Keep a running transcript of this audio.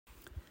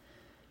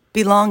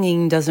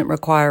Belonging doesn't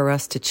require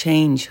us to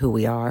change who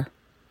we are.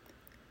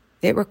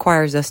 It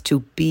requires us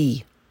to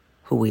be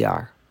who we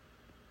are.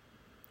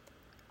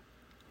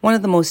 One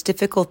of the most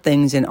difficult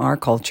things in our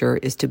culture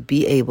is to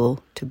be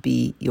able to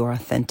be your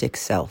authentic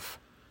self,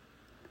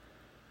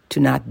 to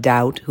not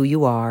doubt who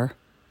you are.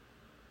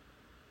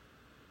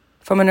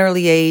 From an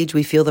early age,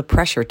 we feel the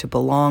pressure to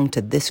belong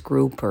to this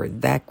group or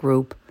that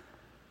group,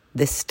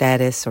 this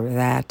status or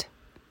that,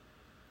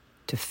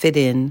 to fit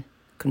in,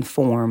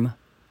 conform,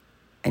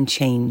 and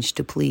change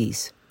to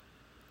please.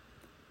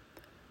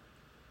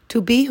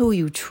 To be who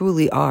you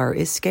truly are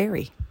is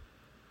scary.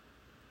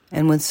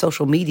 And with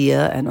social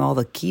media and all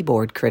the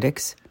keyboard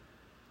critics,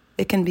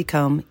 it can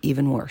become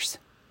even worse.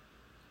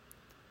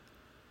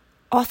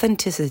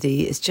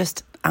 Authenticity is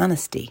just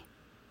honesty,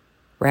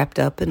 wrapped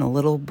up in a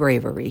little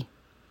bravery.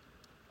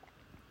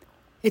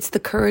 It's the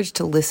courage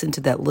to listen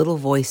to that little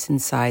voice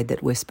inside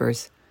that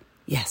whispers,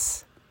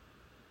 "Yes,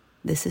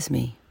 this is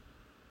me."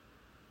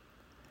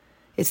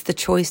 It's the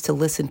choice to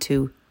listen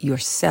to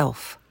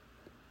yourself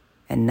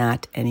and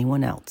not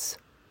anyone else.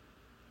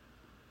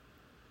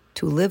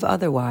 To live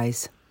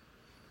otherwise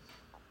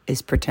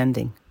is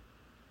pretending.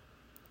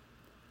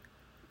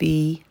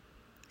 Be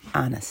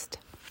honest.